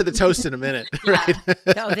 we'll get to the toast in a minute, right?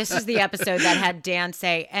 No, this is the episode that had Dan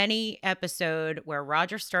say any episode where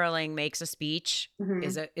Roger Sterling makes a speech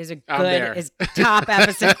is a good, is top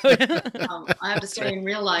episode. I have to say in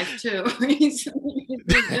real life too. He's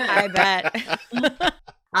good. I bet.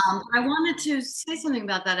 I wanted to say something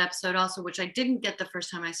about that episode also, which I didn't get the first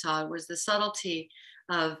time I saw it, was the subtlety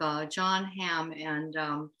of Jon Hamm and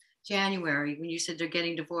January. When you said they're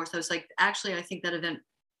getting divorced, I was like, actually, I think that event,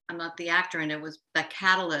 I'm not the actor and it was the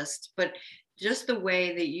catalyst, but just the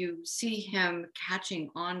way that you see him catching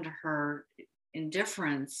on to her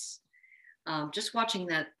indifference, just watching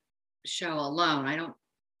that show alone, I don't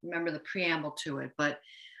remember the preamble to it, but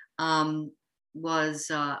it was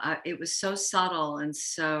so subtle and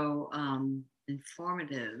so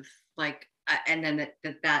informative, like, and then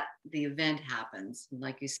that the event happens, and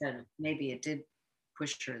like you said, maybe it did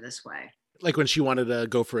push her this way. Like when she wanted to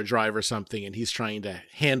go for a drive or something and he's trying to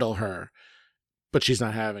handle her, but she's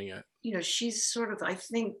not having it. You know, she's sort of, I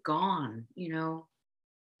think, gone, you know?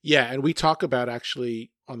 Yeah. And we talk about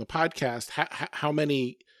actually on the podcast, how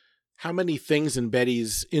many things in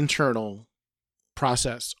Betty's internal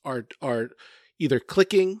process are either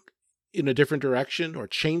clicking in a different direction or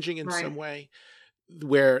changing in some way,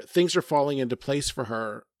 where things are falling into place for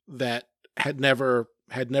her that had never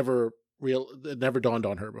dawned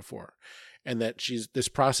on her before. And that this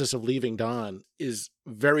process of leaving Don is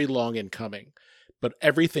very long in coming, but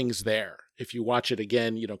everything's there. If you watch it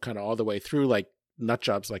again, you know, kind of all the way through, like nut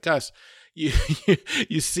jobs like us, you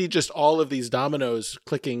see just all of these dominoes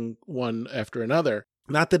clicking one after another.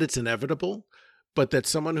 Not that it's inevitable, but that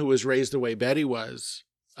someone who was raised the way Betty was,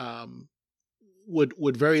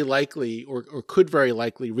 would very likely or could very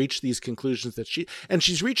likely reach these conclusions that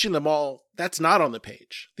she's reaching them all. That's not on the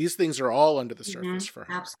page. These things are all under the surface for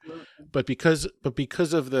her. Absolutely. But because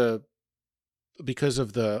of the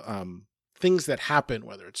things that happen,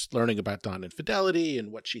 whether it's learning about Don infidelity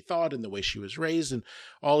and what she thought and the way she was raised and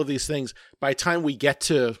all of these things, by the time we get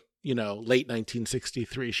to, you know, late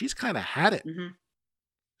 1963, she's kind of had it. Mm-hmm.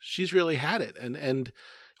 She's really had it. And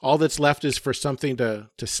all that's left is for something to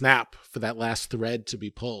snap, for that last thread to be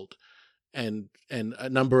pulled. And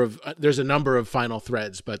there's a number of final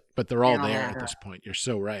threads, but they're all there at this point. You're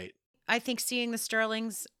so right. I think seeing the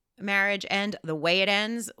Sterling's marriage end the way it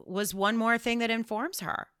ends was one more thing that informs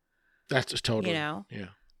her. That's just totally, you know?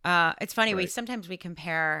 Yeah. It's funny. Right. Sometimes we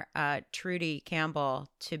compare Trudy Campbell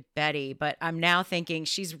to Betty, but I'm now thinking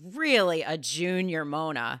she's really a junior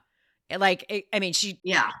Mona. Like, I mean,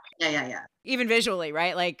 yeah. Even visually,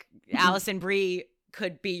 right? Like Alison Brie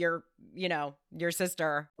could be your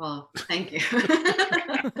sister. Well, thank you.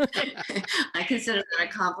 I consider that a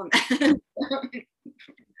compliment.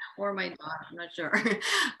 Or my daughter, I'm not sure.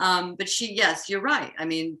 But yes, you're right. I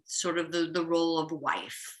mean, sort of the role of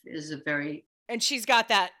wife is a very... And she's got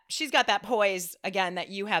that poise again that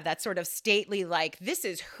you have, that sort of stately, like, this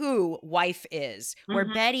is who wife is. Where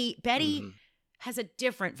Betty has a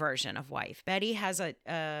different version of wife. Betty has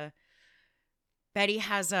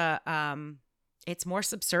it's more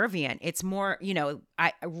subservient. It's more,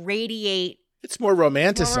 radiate. It's more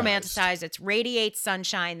romanticized. It's radiate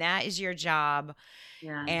sunshine. That is your job.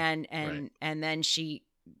 Yeah. And then she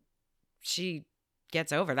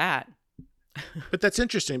gets over that. But that's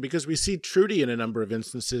interesting because we see Trudy in a number of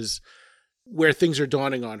instances where things are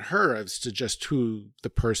dawning on her as to just who the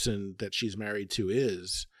person that she's married to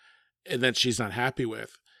is, and that she's not happy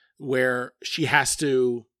with, where she has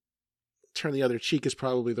to turn the other cheek is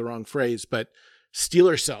probably the wrong phrase, but steel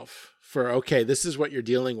herself for, okay, this is what you're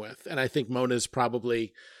dealing with. And I think Mona's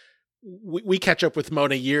probably, we catch up with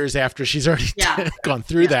Mona years after she's already gone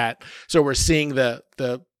through that. So we're seeing the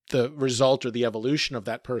result or the evolution of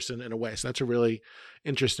that person in a way. So that's a really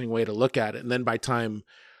interesting way to look at it. And then by time,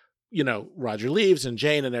 Roger leaves and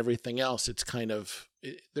Jane and everything else, it's kind of,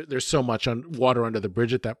 there's so much water under the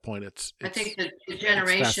bridge at that point. I think the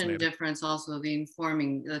generation difference also of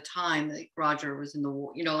informing the time that Roger was in the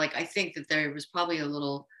war, I think that there was probably a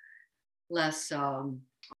little less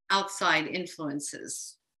outside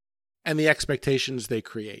influences. And the expectations they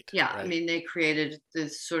create. Yeah. Right? I mean, they created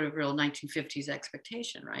this sort of real 1950s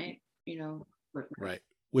expectation, right? Right.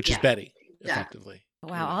 Which is Betty, effectively.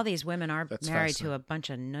 Wow, all these women are married to a bunch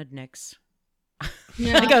of nudniks.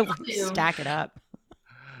 Yeah, go stack it up.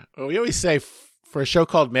 Well, we always say for a show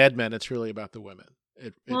called Mad Men, it's really about the women.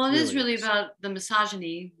 It is really about the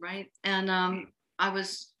misogyny, right? And I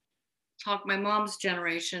was my mom's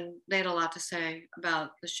generation, they had a lot to say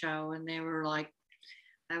about the show, and they were like,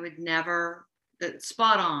 I would never,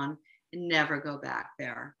 spot on, and never go back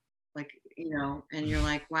there. Like, and you're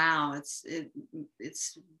like, wow, it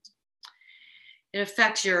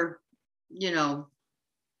affects your,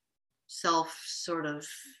 self sort of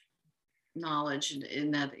knowledge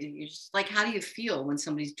in that you just like, how do you feel when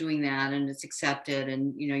somebody's doing that and it's accepted,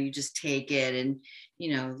 and you just take it, and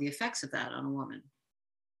the effects of that on a woman,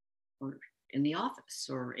 or in The Office,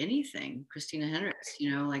 or anything, Christina Hendricks,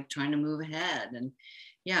 like trying to move ahead, and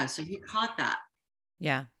yeah, so he caught that.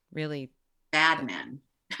 Yeah, really bad men.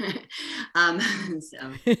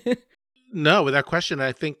 So. No, without question.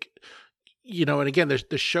 I think, and again,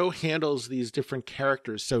 the show handles these different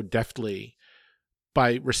characters so deftly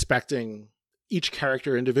by respecting each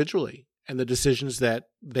character individually and the decisions that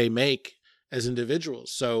they make as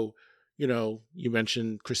individuals. So, you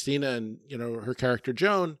mentioned Christina and, her character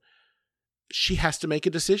Joan. She has to make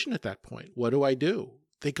a decision at that point. What do I do?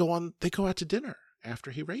 They go out to dinner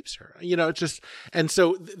after he rapes her. It's just, and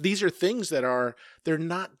so these are things that they're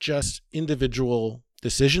not just individual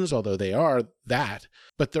decisions, although they are that,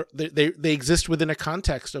 but they exist within a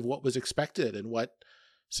context of what was expected and what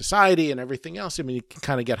society and everything else. I mean, you can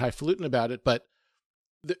kind of get highfalutin about it, but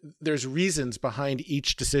there's reasons behind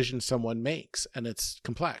each decision someone makes, and it's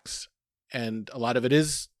complex. And a lot of it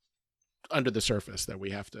is under the surface that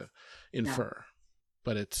we have to infer,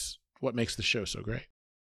 but it's what makes the show so great.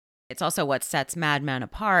 It's also what sets Mad Men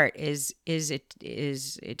apart is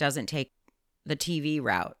it doesn't take the TV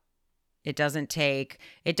route. It doesn't take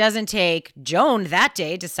Joan that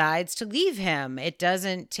day decides to leave him. It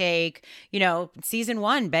doesn't take, season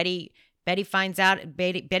 1, Betty finds out,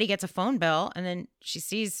 Betty gets a phone bill, and then she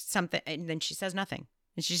sees something, and then she says nothing.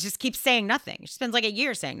 And she just keeps saying nothing. She spends like a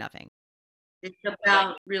year saying nothing. It's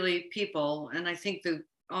about really people. And I think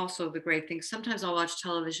also the great thing, sometimes I'll watch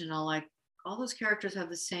television, I'll like, all those characters have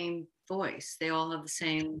the same voice. They all have the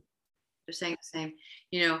same, they're saying the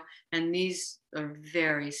same, and these are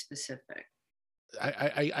very specific.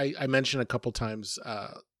 I mentioned a couple times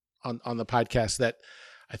on the podcast that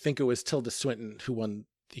I think it was Tilda Swinton who won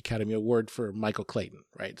the Academy Award for Michael Clayton,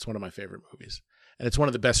 right? It's one of my favorite movies. And it's one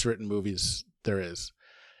of the best written movies there is.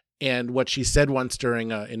 And what she said once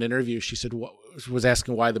during an interview, she said, was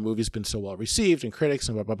asking why the movie's been so well received and critics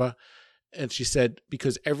and blah, blah, blah. And she said,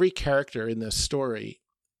 because every character in this story,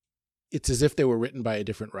 it's as if they were written by a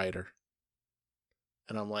different writer.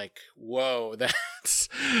 And I'm like, whoa,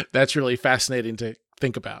 that's really fascinating to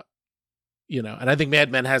think about, and I think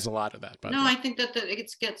Mad Men has a lot of that. No, I think that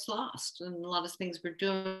it gets lost in a lot of things we're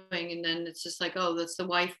doing. And then it's just like, oh, that's the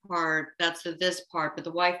wife part, that's this part, but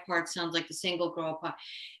the wife part sounds like the single girl part.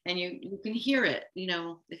 And you can hear it,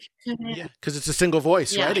 if you can. Yeah, because it's a single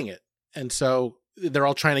voice writing it. And so they're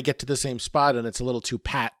all trying to get to the same spot, and it's a little too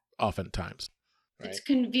pat oftentimes. Right? It's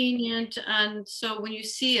convenient, and so when you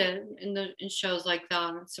see it in shows like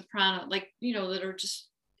that, Soprano, like that are just,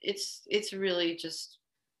 it's really just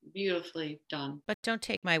beautifully done. But don't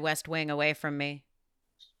take my West Wing away from me.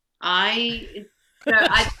 I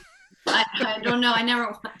don't know. I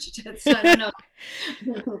never watched it, so I don't know.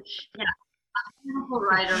 Yeah. I'm a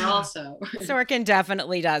writer also. Sorkin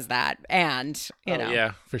definitely does that, and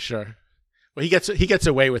yeah, for sure. Well, he gets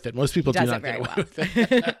away with it. Most people do not get away with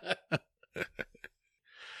it.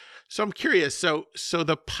 So I'm curious. So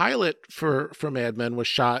the pilot for Mad Men was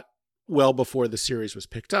shot well before the series was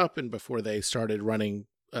picked up and before they started running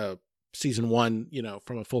season 1,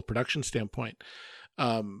 from a full production standpoint,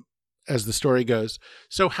 as the story goes.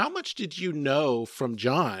 So how much did you know from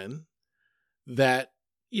John that,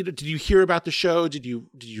 did you hear about the show? Did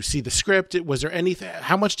you see the script? Was there anything,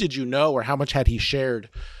 how much did you know, or how much had he shared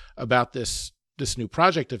about this new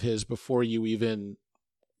project of his before you even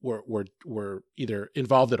were either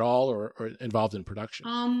involved at all or involved in production?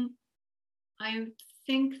 I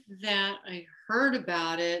think that I heard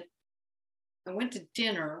about it. I went to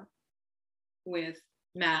dinner with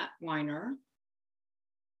Matt Weiner,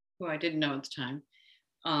 who I didn't know at the time,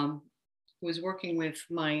 who was working with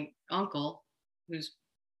my uncle, who's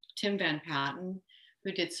Tim Van Patten,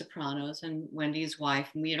 who did Sopranos, and Wendy's wife,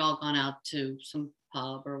 and we had all gone out to some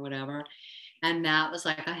pub or whatever. And Matt was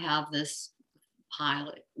like, I have this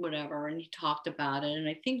pilot, whatever, and he talked about it. And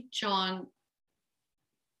I think John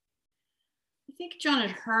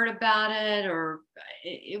had heard about it, or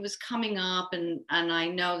it was coming up, and I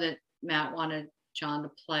know that Matt wanted John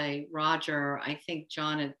to play Roger. I think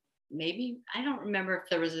John had I don't remember if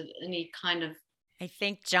there was any kind of. I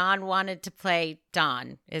think John wanted to play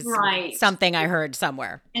Don, is right. Something I heard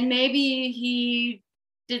somewhere. And maybe he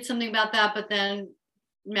did something about that, but then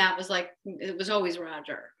Matt was like, it was always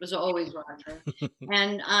Roger. It was always Roger.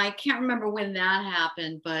 And I can't remember when that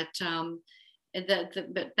happened, but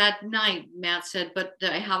but that night Matt said, but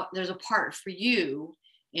there's a part for you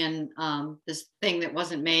in this thing that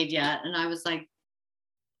wasn't made yet. And I was like,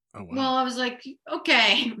 oh, wow. Well, I was like,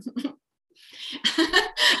 okay.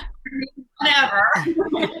 Whatever.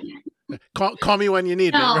 Call me when you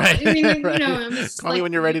need it, right? I mean, right. Call me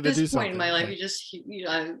when you're ready to do something. In my life, you just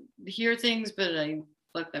hear things, but I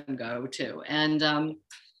let them go too. And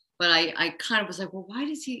but I kind of was like, well, why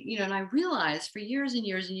does he? And I realized for years and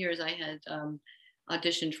years and years I had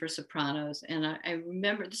auditioned for Sopranos, and I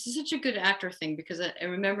remember, this is such a good actor thing, because I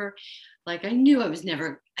remember, like, I knew I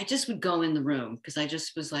just would go in the room because I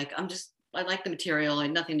just was like, I like the material, I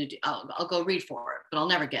had nothing to do. I'll go read for it, but I'll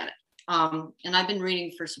never get it. And I've been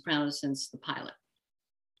reading for Sopranos since the pilot.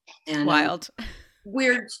 And wild.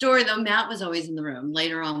 Weird story though, Matt was always in the room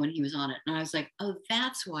later on when he was on it. And I was like, oh,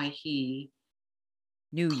 that's why he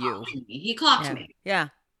knew you. He clocked me. Yeah.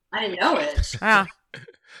 I didn't know it. Ah.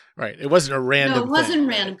 Right. It wasn't a random No, it wasn't thing.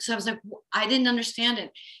 Random, because I was like, I didn't understand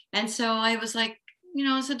it. And so I was like,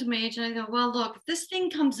 I said to my agent, I go, well, look, if this thing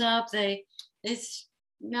comes up, Matt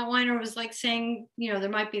Weiner was like saying, there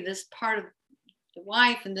might be this part of the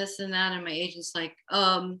wife and this and that. And my agent's like,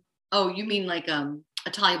 oh, you mean like a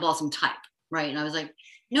Talia Balsam type, right? And I was like,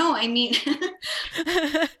 no, I mean,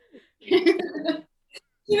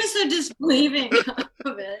 he was so disbelieving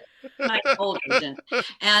of it, my old agent.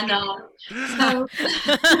 And so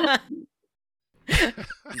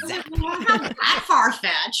not that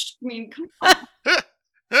far-fetched. I mean, come on.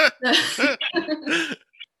 That's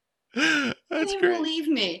they great. believe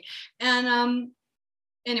me. And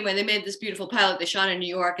anyway, they made this beautiful pilot. They shot in New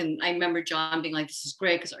York, and I remember John being like, this is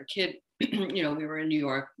great, because our kid, we were in New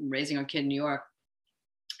York, raising our kid in New York,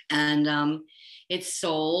 and it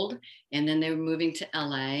sold, and then they were moving to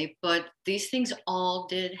LA. But these things all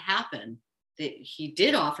did happen. He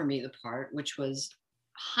did offer me the part, which was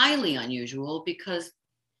highly unusual, because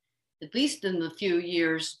at least in the few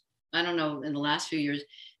years, I don't know, in the last few years,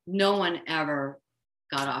 no one ever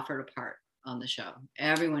got offered a part on the show.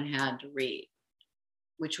 Everyone had to read,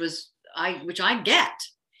 which I get.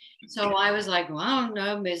 So I was like, well, I don't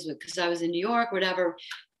know, because I was in New York, whatever,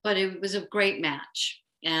 but it was a great match.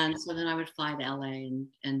 And so then I would fly to LA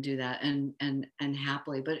and do that and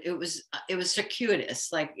happily, but it was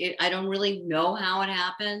circuitous. Like, I don't really know how it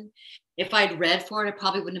happened. If I'd read for it, I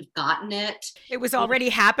probably wouldn't have gotten it. It was already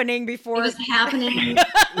happening before. It was happening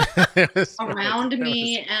around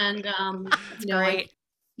me. And, great.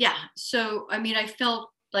 Yeah. So, I mean, I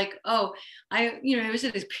felt like, oh, I was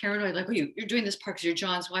this paranoid, like, oh, you're doing this part because you're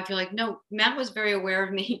John's wife. You're like, no, Matt was very aware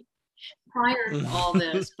of me prior to all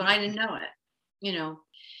this, but I didn't know it.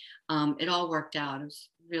 It all worked out. It was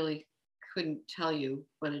really, couldn't tell you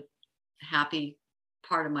what a happy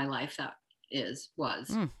part of my life that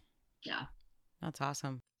was. Yeah. That's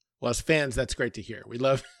awesome. Well, as fans, that's great to hear. We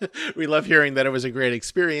love hearing that it was a great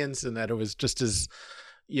experience and that it was just as,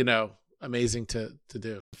 amazing to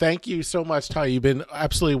do. Thank you so much, Talia. You've been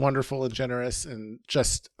absolutely wonderful and generous and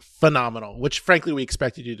just phenomenal, which frankly we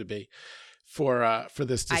expected you to be for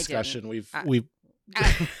this discussion. We've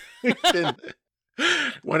been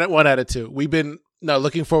one out of two. We've been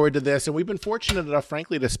looking forward to this, and we've been fortunate enough,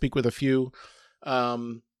 frankly, to speak with a few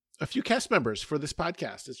cast members for this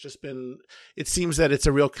podcast. It's just been, it seems that it's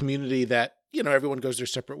a real community that, everyone goes their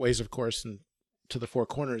separate ways, of course, and to the four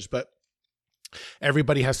corners, but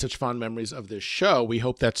everybody has such fond memories of this show. We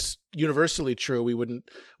hope that's universally true. We wouldn't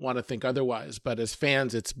want to think otherwise, but as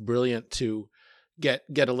fans, it's brilliant to get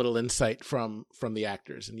a little insight from the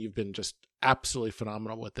actors. And you've been just absolutely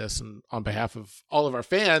phenomenal with this. And on behalf of all of our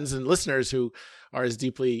fans and listeners who are as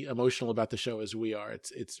deeply emotional about the show as we are,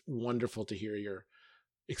 it's wonderful to hear your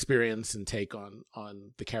experience and take on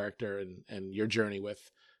the character and your journey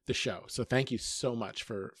with the show. So thank you so much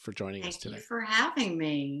for joining us today. Thank you for having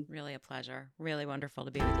me. Really a pleasure. Really wonderful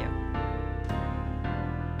to be with you.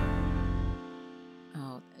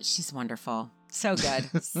 Oh, she's wonderful. So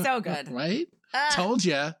good. So good. Right? Told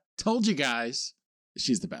you guys.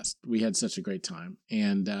 She's the best. We had such a great time.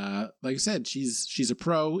 And like I said, she's a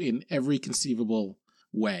pro in every conceivable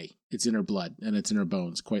way. It's in her blood and it's in her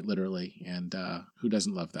bones, quite literally. And who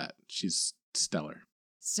doesn't love that? She's stellar.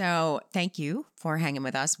 So thank you for hanging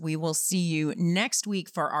with us. We will see you next week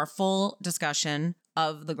for our full discussion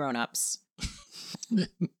of The Grown-Ups.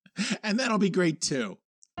 And that'll be great too.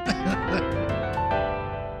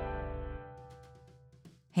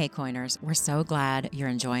 Hey Coiners, we're so glad you're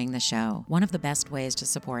enjoying the show. One of the best ways to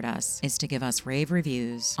support us is to give us rave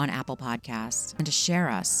reviews on Apple Podcasts and to share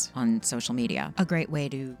us on social media. A great way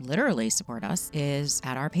to literally support us is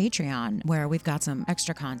at our Patreon, where we've got some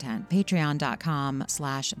extra content.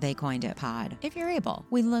 Patreon.com/theycoineditpod. If you're able,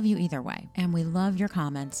 we love you either way. And we love your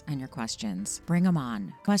comments and your questions. Bring them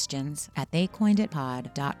on. Questions at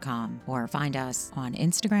theycoineditpod.com or find us on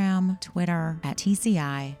Instagram, Twitter at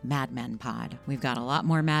TCI Mad Men Pod. We've got a lot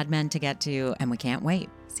more Mad Men to get to, and we can't wait.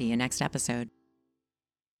 See you next episode.